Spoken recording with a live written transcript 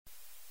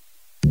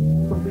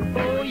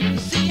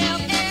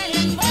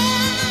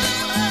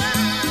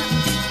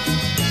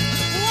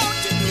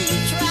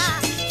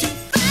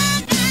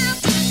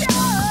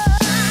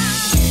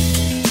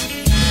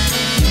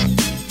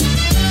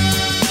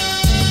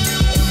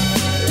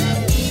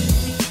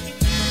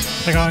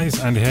Hey guys,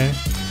 Andy here.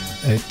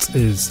 It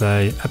is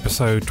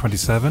episode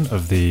 27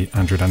 of the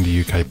Android Andy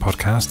UK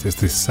podcast. It's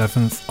the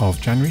 7th of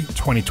January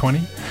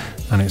 2020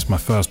 and it's my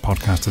first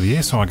podcast of the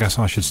year, so I guess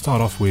I should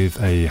start off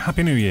with a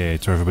Happy New Year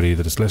to everybody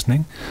that is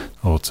listening,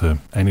 or to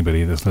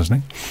anybody that's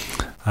listening.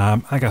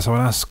 I guess I would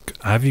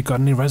ask, have you got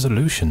any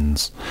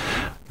resolutions?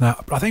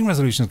 Now, I think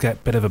resolutions get a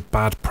bit of a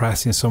bad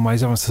press in some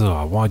ways. Everyone says,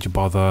 oh, why'd you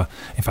bother?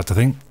 In fact, I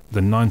think the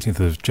 19th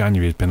of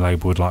January has been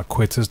labelled like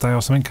Quitter's Day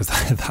or something, because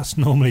that's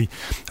normally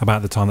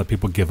about the time that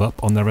people give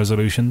up on their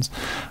resolutions.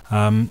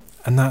 And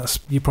that's,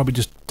 you're probably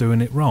just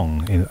doing it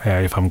wrong,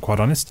 if I'm quite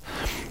honest.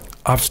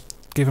 I've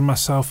given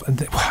myself, and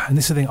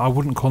this is the thing, I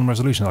wouldn't call them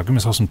resolutions. I've given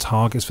myself some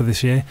targets for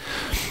this year.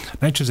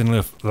 Nature's in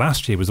Live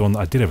last year was the one that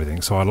I did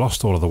everything. So I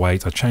lost all of the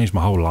weight. I changed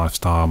my whole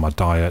lifestyle, my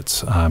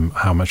diet,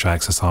 how much I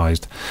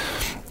exercised.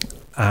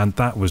 And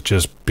that was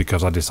just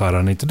because I decided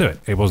I need to do it.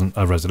 It wasn't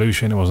a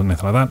resolution. It wasn't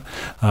anything like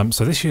that.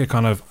 So this year,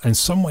 kind of, in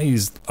some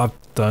ways, I've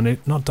done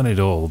it, not done it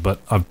all, but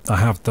I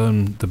have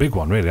done the big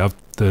one, really.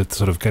 The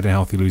sort of getting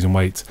healthy, losing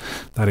weight.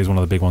 That is one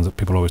of the big ones that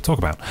people always talk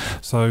about.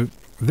 So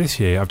this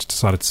year, I've just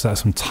decided to set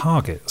some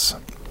targets.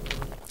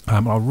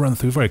 I'll run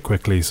through very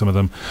quickly some of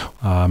them.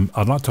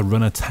 I'd like to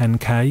run a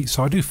 10k.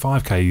 So I do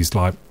 5ks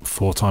like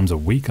 4 times a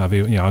week. I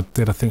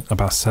did, I think,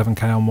 about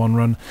 7k on one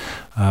run.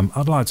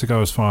 I'd like to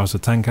go as far as a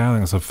 10k. I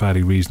think that's a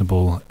fairly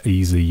reasonable,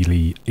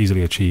 easily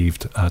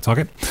achieved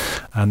target.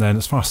 And then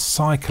as far as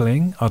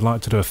cycling, I'd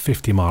like to do a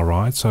 50-mile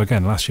ride. So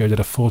again, last year I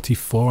did a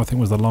 44, I think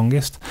was the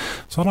longest.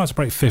 So I'd like to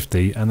break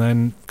 50, and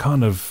then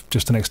kind of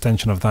just an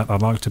extension of that,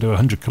 I'd like to do a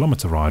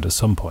 100-kilometre ride at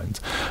some point.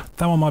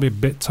 That one might be a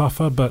bit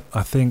tougher, but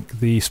I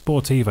think the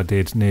Sportive I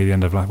did near the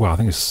end of, I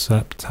think it's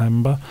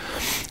September.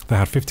 They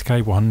had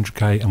 50k,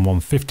 100k and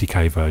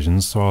 150k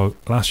versions. So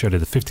last year I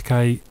did the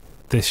 50k.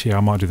 This year I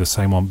might do the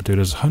same one, but do it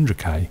as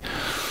 100k.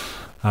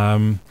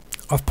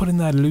 I've put in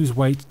there lose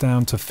weight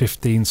down to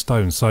 15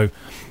 stone. So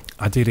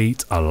I did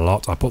eat a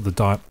lot. I put the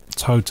diet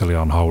totally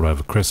on hold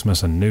over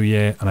Christmas and New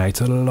Year, and I ate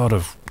a lot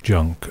of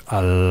junk,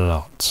 a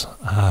lot.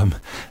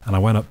 And I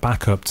went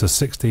back up to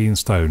 16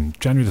 stone.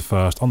 January the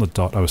 1st, on the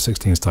dot, I was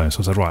 16 stone. So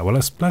I said, right, well,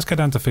 let's get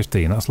down to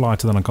 15. That's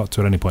lighter than I got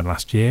to at any point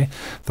last year.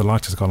 The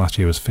lightest I got last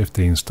year was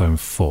 15 stone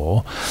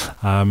 4.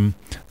 And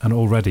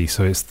already,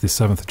 so it's the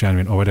 7th of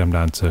January, and already I'm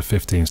down to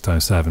 15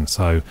 stone 7.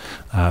 So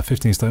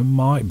 15 stone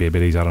might be a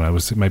bit easy. I don't know.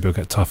 Maybe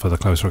it'll get tougher the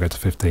closer I get to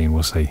 15.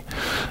 We'll see.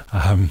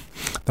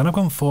 Then I've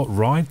gone for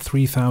ride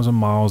 3,000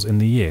 miles in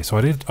the year. So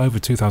I did over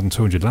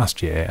 2,200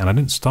 last year, and I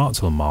didn't start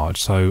till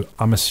March. So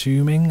I'm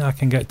assuming I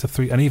can get to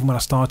 3. And even when I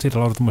started, a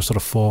lot of them were sort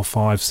of 4,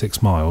 5,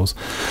 6 miles.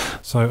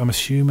 So I'm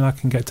assuming I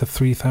can get to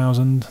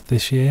 3,000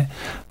 this year.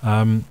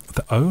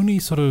 The only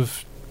sort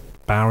of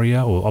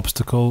barrier or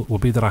obstacle will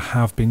be that I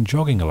have been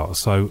jogging a lot.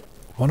 So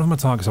one of my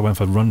targets, I went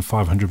for run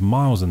 500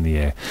 miles in the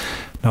year.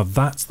 Now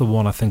that's the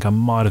one I think I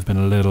might have been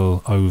a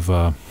little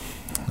over.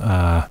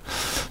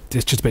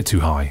 It's just a bit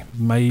too high.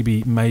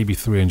 Maybe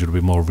 300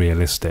 would be more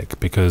realistic,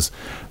 because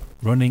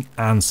running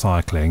and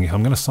cycling, if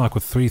I'm going to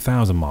cycle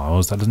 3,000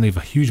 miles, that doesn't leave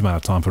a huge amount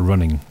of time for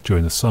running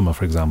during the summer,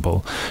 for example,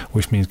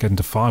 which means getting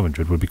to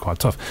 500 would be quite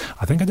tough.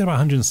 I think I did about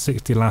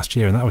 160 last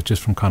year, and that was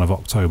just from kind of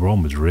October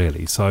onwards,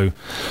 really. So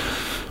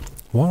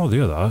one or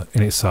the other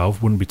in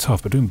itself wouldn't be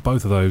tough, but doing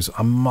both of those,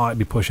 I might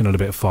be pushing it a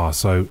bit far.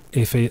 So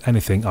if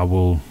anything, I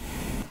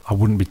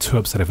wouldn't be too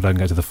upset if I don't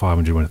get to the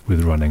 500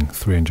 with running.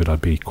 300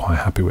 I'd be quite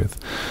happy with.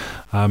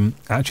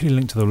 Actually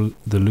linked to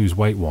the lose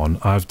weight one,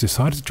 I've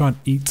decided to try and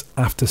eat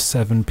after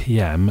 7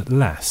 p.m.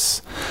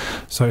 less.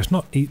 So it's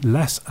not eat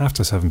less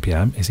after 7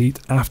 p.m, it's eat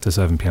after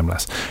 7 p.m.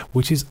 less,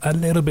 which is a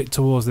little bit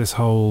towards this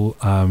whole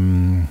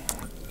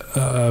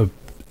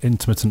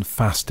intermittent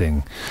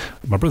fasting.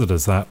 My brother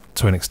does that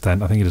to an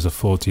extent. I think he does a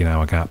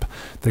 14-hour gap.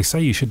 They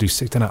say you should do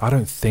 16 hour. I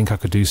don't think I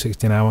could do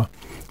 16 hour.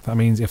 That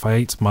means if I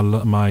ate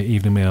my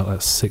evening meal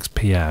at 6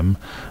 p.m,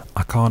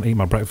 I can't eat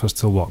my breakfast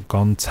till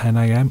gone 10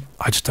 a.m.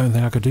 I just don't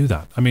think I could do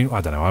that. I mean, I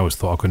don't know. I always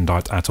thought I couldn't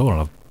diet at all,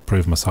 and I've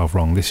proved myself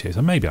wrong this year.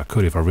 So maybe I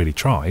could if I really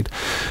tried.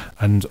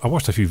 And I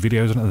watched a few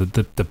videos, and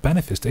the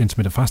benefits to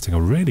intermittent fasting are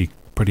really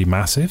pretty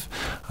massive,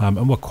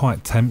 and were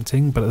quite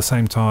tempting. But at the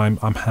same time,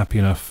 I'm happy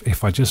enough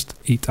if I just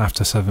eat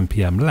after 7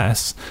 p.m.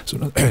 less.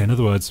 So in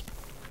other words,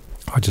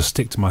 I just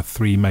stick to my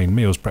 3 main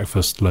meals,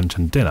 breakfast, lunch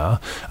and dinner,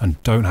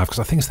 and don't have, because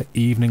I think it's the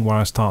evening where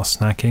I start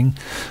snacking.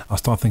 I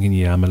start thinking,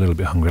 yeah, I'm a little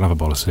bit hungry, I'll have a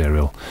bowl of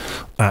cereal.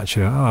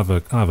 Actually, I'll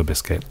have a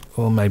biscuit,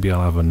 or maybe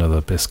I'll have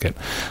another biscuit.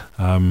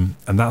 And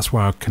that's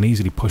where I can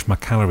easily push my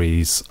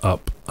calories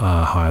up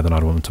higher than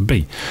I'd want them to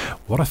be.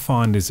 What I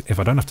find is if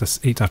I don't have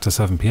to eat after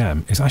 7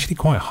 p.m, it's actually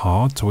quite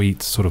hard to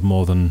eat sort of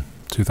more than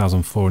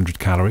 2,400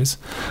 calories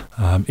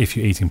if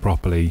you're eating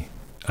properly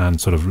and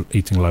sort of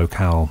eating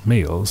low-cal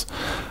meals.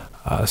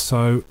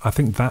 So I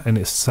think that in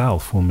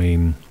itself will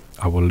mean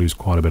I will lose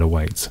quite a bit of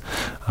weight.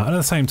 And at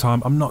the same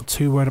time, I'm not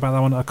too worried about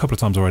that one. A couple of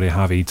times already I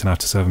have eaten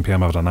after 7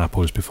 p.m. I've done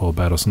apples before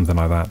bed or something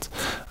like that.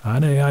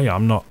 And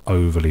I'm not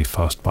overly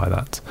fussed by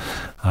that.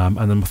 And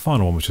then the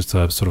final one was just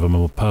a sort of a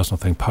more personal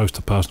thing, post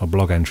a personal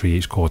blog entry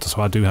each quarter.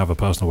 So I do have a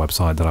personal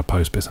website that I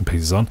post bits and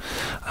pieces on.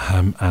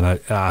 And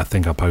I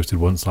think I posted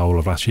once all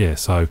of last year.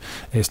 So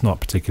it's not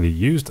particularly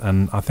used.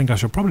 And I think I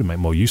should probably make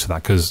more use of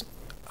that, because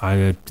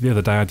the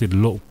other day I did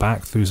look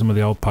back through some of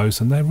the old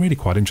posts, and they're really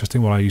quite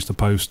interesting, what I used to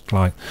post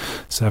like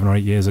 7 or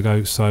 8 years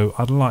ago. So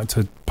I'd like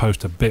to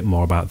post a bit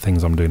more about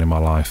things I'm doing in my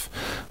life,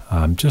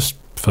 just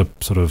for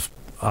sort of,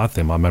 I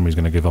think my memory's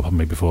going to give up on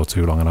me before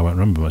too long and I won't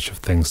remember much of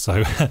things. So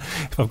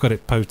if I've got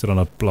it posted on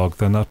a blog,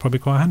 then that's probably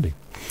quite handy.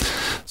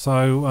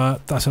 So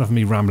that's enough of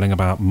me rambling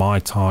about my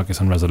targets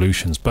and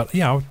resolutions. But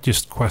yeah, I'll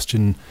just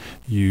question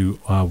you,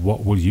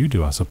 what will you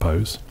do, I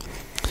suppose?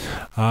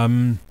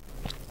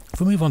 If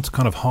we move on to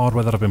kind of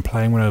hardware that I've been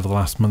playing with over the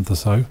last month or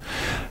so,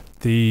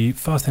 the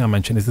first thing I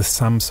mentioned is the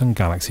Samsung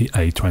Galaxy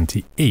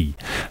A20e.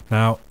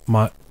 Now,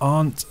 my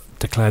aunt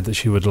declared that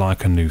she would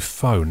like a new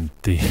phone.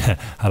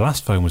 Her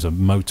last phone was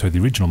the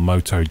original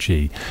Moto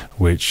G,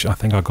 which I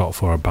think I got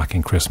for her back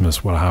in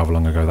Christmas, well, however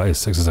long ago that is,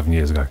 6 or 7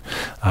 years ago.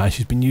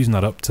 She's been using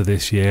that up to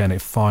this year, and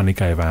it finally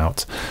gave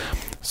out.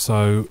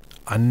 So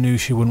I knew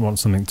she wouldn't want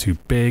something too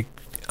big,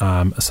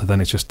 so then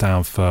it's just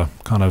down for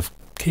kind of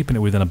keeping it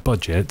within a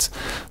budget.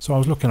 So I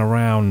was looking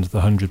around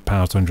the £100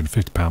 to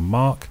 £150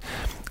 mark,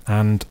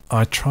 and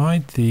I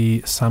tried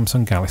the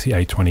Samsung Galaxy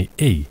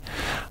A20e.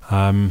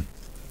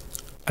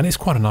 And it's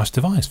quite a nice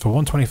device for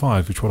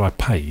 $125, which is what I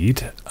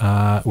paid,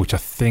 which I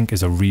think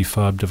is a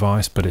refurb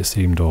device, but it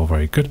seemed all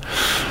very good.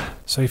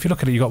 So if you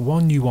look at it, you've got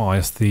One UI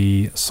as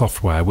the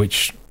software,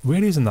 which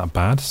really isn't that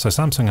bad. So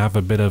Samsung have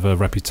a bit of a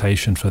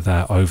reputation for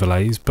their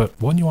overlays, but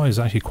One UI is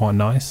actually quite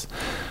nice.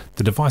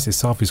 The device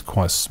itself is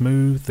quite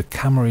smooth. The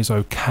camera is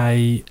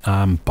okay,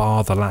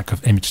 bar the lack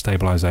of image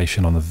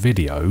stabilization on the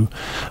video.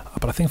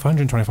 But I think for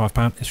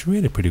 £125, it's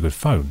really a pretty good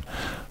phone.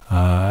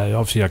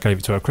 Obviously, I gave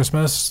it to her at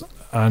Christmas,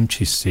 and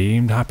she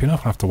seemed happy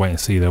enough. I'll have to wait and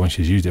see though when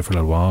she's used it for a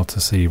little while to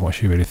see what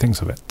she really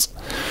thinks of it.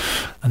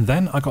 And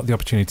then I got the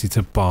opportunity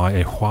to buy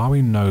a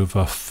Huawei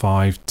Nova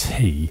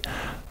 5T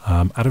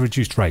at a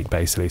reduced rate,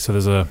 basically. So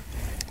there's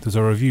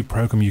a review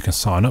program you can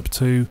sign up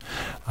to,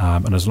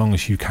 and as long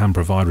as you can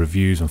provide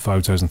reviews and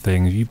photos and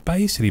things, you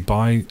basically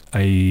buy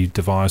a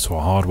device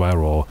or hardware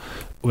or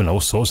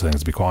all sorts of things,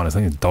 to be quite honest. I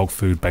think dog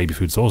food, baby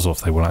foods, all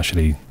sorts they will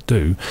actually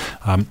do.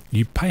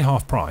 You pay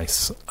half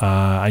price,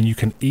 and you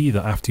can either,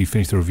 after you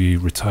finish the review,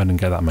 return and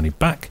get that money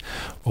back,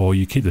 or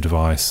you keep the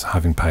device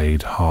having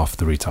paid half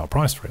the retail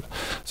price for it.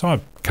 So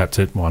I kept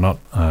it. Why not?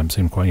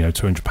 Seemed quite,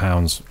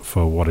 £200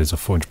 for what is a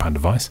 £400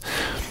 device,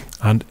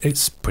 and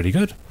it's pretty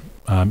good.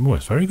 Well,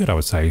 it's very good, I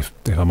would say, if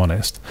I'm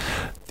honest.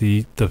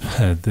 The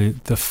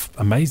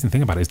amazing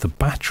thing about it is the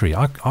battery.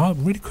 I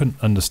really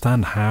couldn't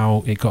understand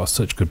how it got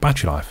such good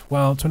battery life.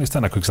 Well, to an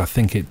extent I could, because I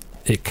think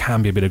it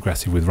can be a bit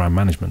aggressive with RAM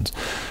management.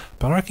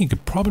 But I reckon you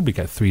could probably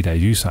get 3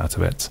 days use out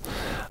of it.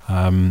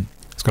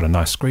 It's got a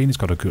nice screen, it's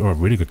got a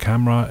really good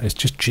camera. It's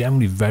just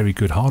generally very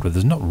good hardware.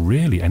 There's not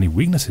really any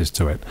weaknesses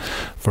to it.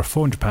 For a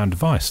 £400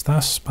 device, I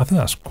think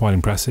that's quite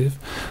impressive.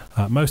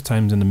 Most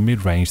times in the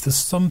mid-range, there's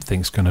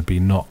something's going to be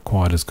not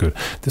quite as good.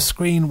 The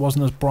screen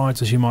wasn't as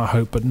bright as you might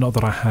hope, but not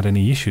that I had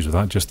any issues with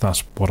that, just that's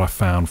what I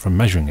found from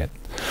measuring it.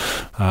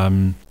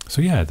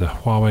 So yeah, the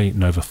Huawei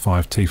Nova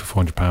 5T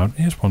for £400.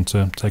 Here's one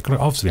to take a look.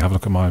 Obviously, have a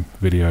look at my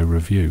video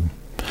review.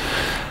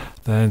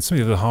 Then some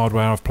of the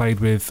hardware I've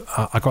played with,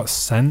 I got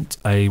sent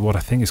what I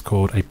think is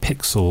called a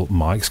Pixel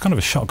mic. It's kind of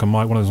a shotgun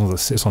mic, one of those ones that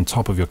sits on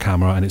top of your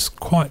camera, and it's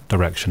quite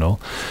directional.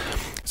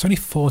 It's only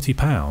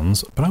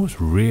 £40, but I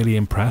was really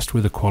impressed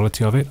with the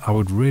quality of it. I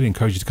would really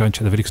encourage you to go and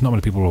check the video, because not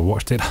many people have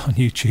watched it on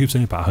YouTube. It's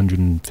only about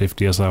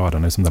 150 or so, I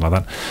don't know, something like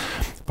that.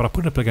 But I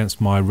put it up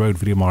against my Rode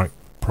VideoMic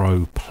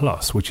Pro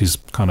Plus, which is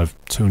kind of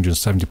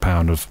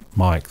 £270 of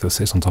mic that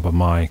sits on top of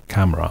my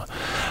camera,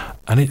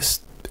 and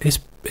it's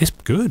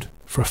good.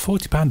 For a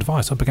 £40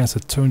 device up against a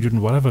 £200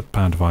 and whatever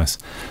pound device.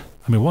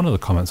 I mean, one of the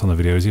comments on the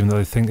video is even though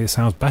they think it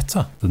sounds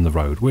better than the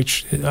Rode,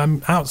 which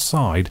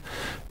outside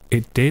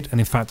it did. And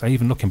in fact,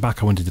 even looking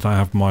back, I wondered, did I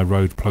have my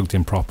Rode plugged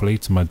in properly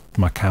to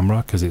my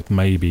camera? Because there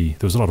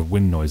was a lot of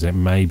wind noise.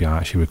 Maybe I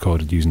actually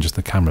recorded using just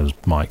the camera's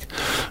mic.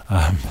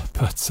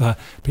 But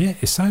yeah,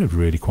 it sounded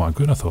really quite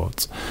good, I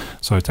thought.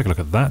 So take a look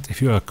at that.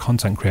 If you're a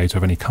content creator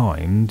of any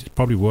kind, it's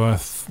probably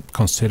worth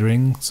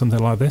considering something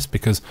like this,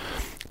 because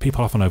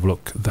people often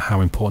overlook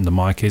how important the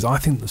mic is. I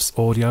think this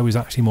audio is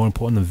actually more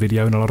important than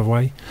video in a lot of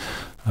way,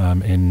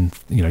 in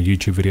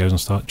YouTube videos and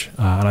such,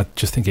 and I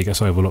just think it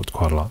gets overlooked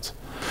quite a lot.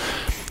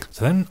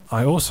 So then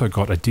I also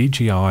got a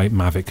DJI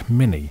Mavic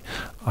Mini.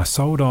 I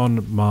sold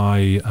on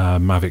my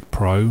Mavic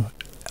Pro,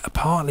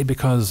 partly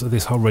because of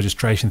this whole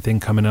registration thing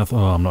coming up.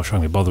 I'm not sure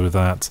I'm going to bother with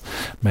that.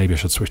 Maybe I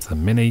should switch to the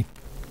Mini,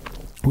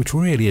 which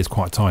really is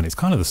quite tiny. It's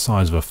kind of the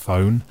size of a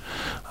phone.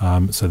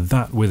 So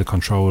that with a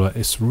controller,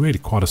 it's really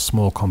quite a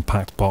small,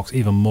 compact box,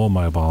 even more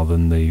mobile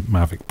than the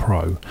Mavic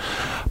Pro.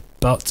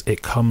 but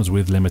it comes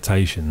with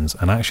limitations.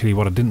 And actually,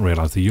 what I didn't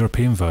realise, the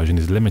European version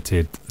is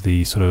limited,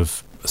 the sort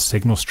of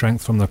signal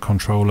strength from the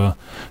controller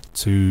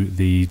to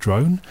the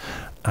drone,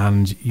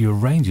 and your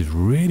range is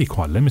really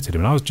quite limited. I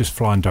mean, I was just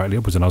flying directly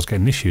upwards and I was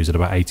getting issues at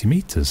about 80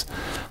 metres.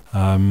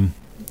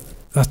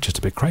 That's just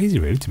a bit crazy,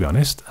 really, to be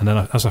honest. And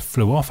then as I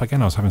flew off,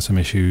 again, I was having some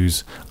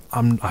issues.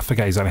 I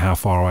forget exactly how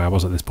far away I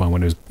was at this point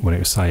when it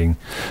was saying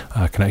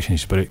connection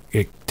issues, but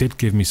it did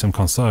give me some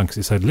concern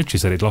because it literally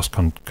said it lost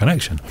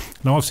connection.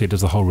 Now, obviously, it does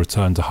the whole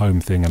return to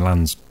home thing and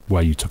lands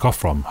where you took off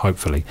from,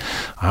 hopefully.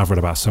 I have read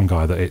about some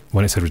guy that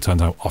when it said return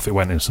to home, off it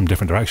went in some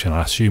different direction.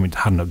 I assume it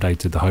hadn't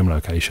updated the home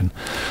location.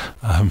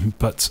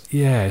 But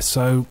yeah,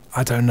 so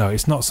I don't know.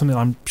 It's not something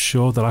I'm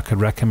sure that I could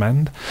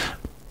recommend.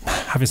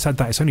 Having said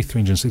that, it's only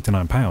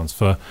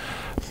 £369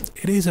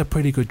 it is a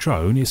pretty good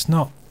drone. It's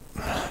not,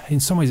 in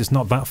some ways, it's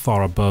not that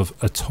far above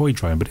a toy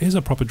drone, but it is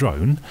a proper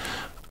drone,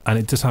 and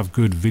it does have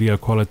good video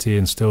quality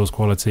and stills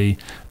quality,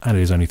 and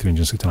it is only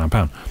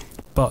 £369.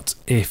 But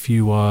if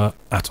you are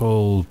at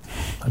all,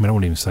 I mean, I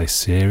wouldn't even say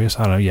serious.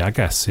 I don't know. Yeah, I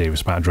guess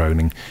serious about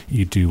droning,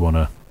 you do want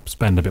to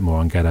spend a bit more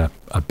and get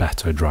a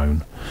better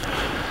drone.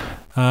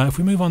 If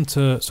we move on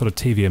to sort of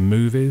TV and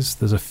movies,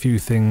 there's a few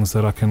things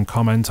that I can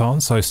comment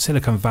on. So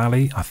Silicon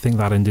Valley, I think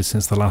that ended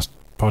since the last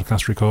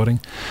podcast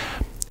recording.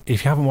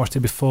 If you haven't watched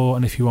it before,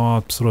 and if you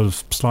are sort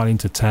of slightly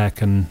into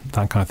tech and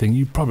that kind of thing,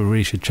 you probably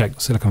really should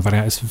check Silicon Valley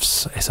out.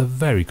 It's a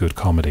very good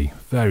comedy,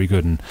 very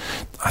good, and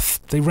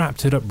they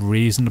wrapped it up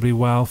reasonably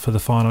well for the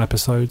final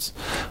episodes.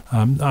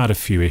 I had a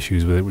few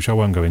issues with it, which I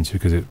won't go into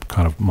because it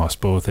kind of might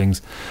spoil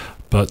things,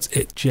 but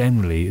it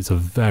generally is a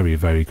very,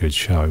 very good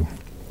show.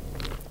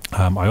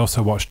 I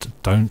also watched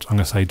Don't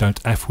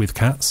F With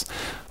Cats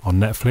on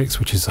Netflix,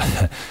 which is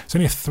it's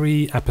only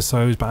 3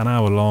 episodes, about an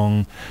hour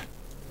long.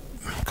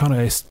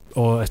 It's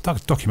a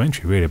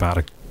documentary really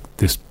about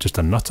just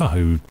a nutter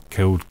who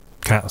killed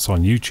cats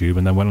on YouTube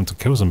and then went on to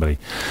kill somebody.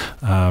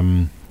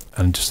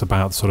 And just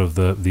about sort of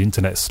the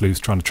internet sleuths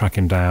trying to track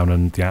him down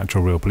and the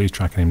actual real police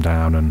tracking him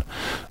down and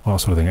all that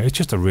sort of thing. It's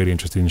just a really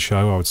interesting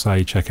show, I would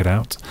say. Check it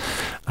out.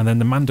 And then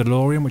The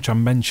Mandalorian, which I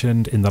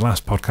mentioned in the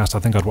last podcast. I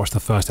think I'd watched the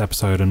first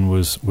episode and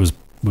was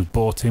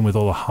bought in with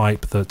all the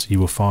hype that you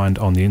will find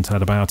on the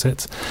internet about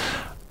it.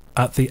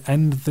 At the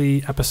end of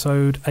the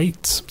episode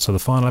 8, so the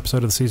final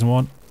episode of the season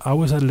 1, I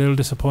was a little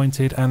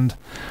disappointed, and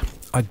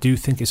I do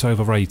think it's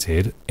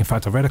overrated. In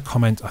fact, I read a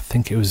comment, I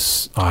think it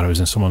was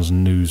in someone's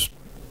news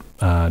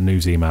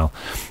email,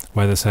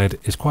 where they said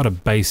it's quite a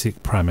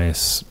basic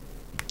premise,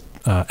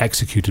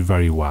 executed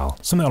very well,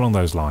 something along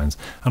those lines.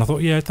 And I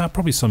thought, yeah, that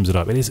probably sums it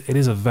up. It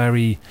is a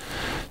very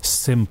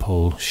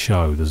simple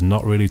show. There's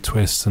not really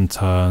twists and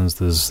turns.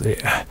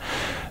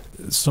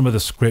 Some of the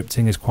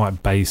scripting is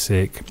quite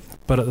basic,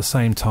 but at the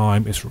same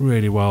time, it's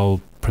really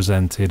well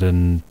presented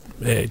and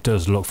it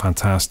does look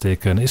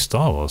fantastic, and it's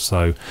Star Wars,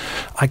 so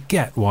I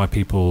get why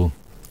people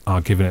are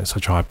giving it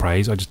such high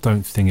praise. I just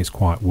don't think it's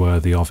quite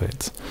worthy of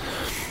it.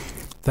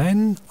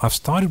 Then I've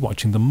started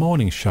watching The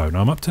Morning Show.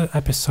 Now I'm up to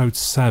episode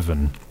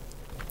 7.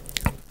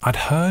 I'd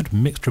heard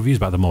mixed reviews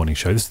about The Morning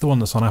Show. This is the one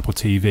that's on Apple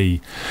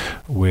TV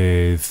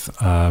with,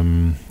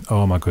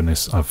 oh my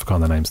goodness, I've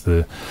forgotten the names.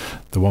 The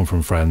one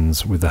from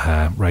Friends with the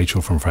hair,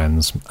 Rachel from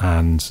Friends,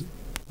 and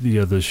the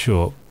other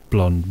short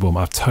blonde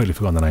woman. I've totally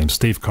forgotten the name.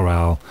 Steve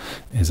Carell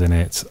is in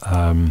it.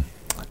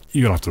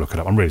 You're gonna have to look it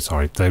up. I'm really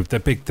sorry. They're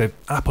big.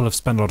 Apple have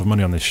spent a lot of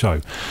money on this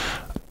show,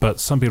 but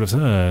some people have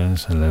said,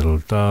 it's a little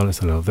dull,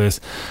 it's a little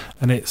this,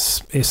 and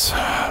it's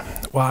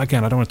well,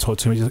 again, I don't want to talk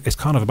too much. It's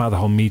kind of about the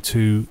whole Me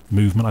Too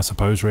movement, I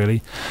suppose,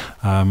 really,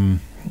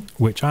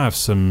 which I have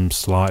some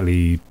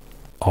slightly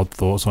odd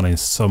thoughts on in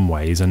some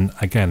ways. And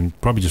again,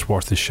 probably just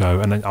watch this show,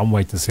 and then I'm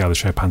waiting to see how the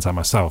show pans out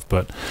myself.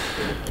 But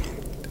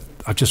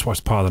I've just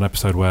watched part of an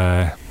episode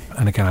where,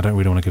 and again, I don't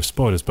really want to give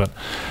spoilers, but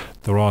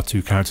there are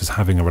 2 characters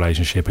having a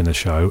relationship in the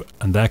show,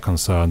 and they're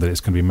concerned that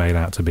it's going to be made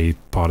out to be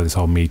part of this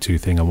whole Me Too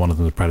thing, and one of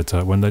them is a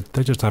predator, when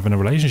they're just having a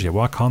relationship.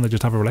 Why can't they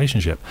just have a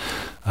relationship?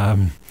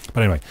 But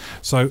anyway,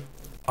 so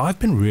I've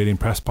been really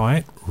impressed by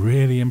it,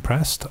 really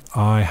impressed.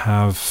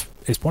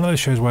 It's one of those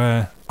shows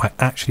where I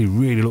actually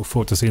really look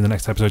forward to seeing the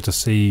next episode to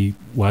see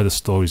where the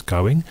story's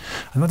going,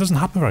 and that doesn't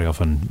happen very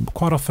often.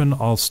 Quite often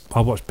I'll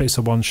watch bits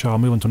of one show, I'll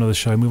move on to another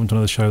show,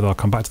 then I'll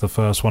come back to the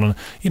first one, and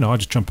I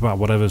just jump about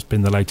whatever's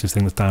been the latest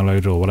thing that's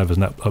downloaded or whatever's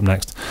up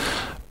next.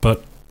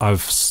 But I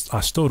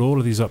stored all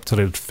of these up till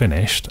it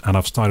finished, and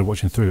I've started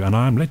watching through, and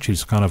I'm literally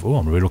just kind of,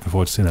 I'm really looking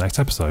forward to seeing the next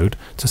episode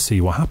to see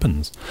what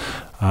happens.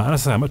 And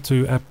as I say, I'm up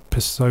to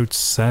episode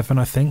 7,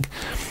 I think.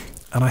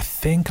 And I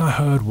think I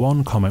heard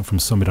one comment from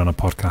somebody on a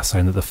podcast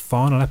saying that the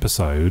final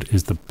episode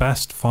is the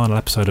best final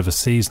episode of a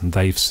season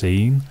they've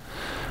seen.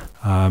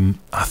 I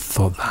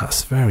thought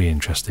that's very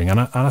interesting, and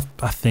I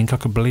think I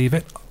could believe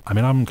it. I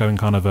mean, I'm going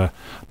kind of a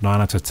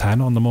 9 out of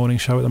 10 on The Morning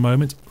Show at the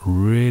moment.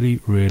 Really,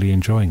 really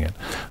enjoying it,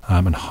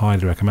 and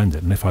highly recommend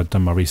it. And if I'd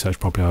done my research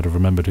properly, I'd have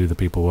remembered who the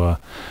people were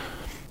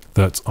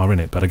that are in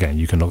it. But again,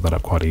 you can look that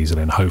up quite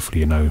easily, and hopefully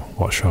you know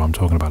what show I'm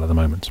talking about at the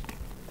moment.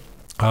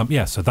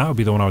 So that would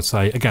be the one I would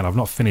say. Again, I've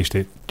not finished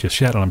it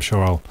just yet, and I'm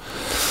sure I'll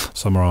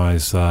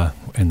summarise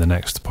in the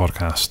next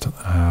podcast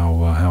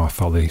how I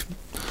felt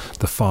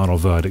the final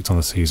verdict on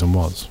the season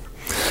was.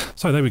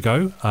 So there we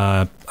go.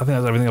 I think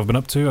that's everything I've been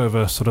up to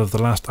over sort of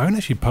the last... I only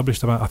actually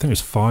published I think it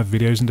was 5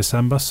 videos in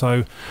December.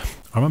 So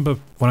I remember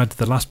when I did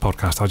the last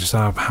podcast, I just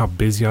said how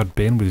busy I'd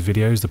been with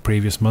videos the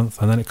previous month,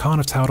 and then it kind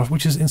of tailed off,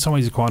 which is in some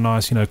ways quite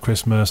nice.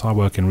 Christmas, I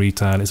work in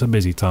retail, it's a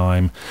busy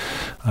time.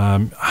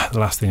 The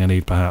last thing I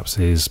need perhaps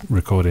is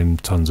recording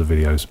tons of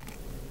videos.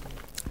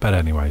 But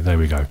anyway, there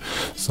we go.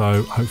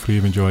 So hopefully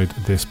you've enjoyed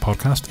this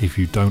podcast. If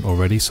you don't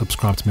already,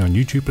 subscribe to me on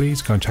YouTube,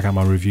 please. Go and check out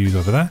my reviews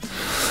over there.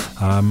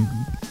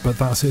 But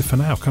that's it for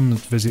now. Come and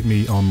visit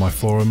me on my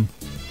forum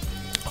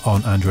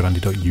on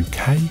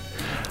andrewandandy.uk.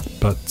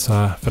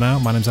 But for now,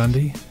 my name's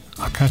Andy.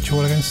 I'll catch you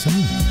all again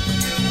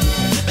soon.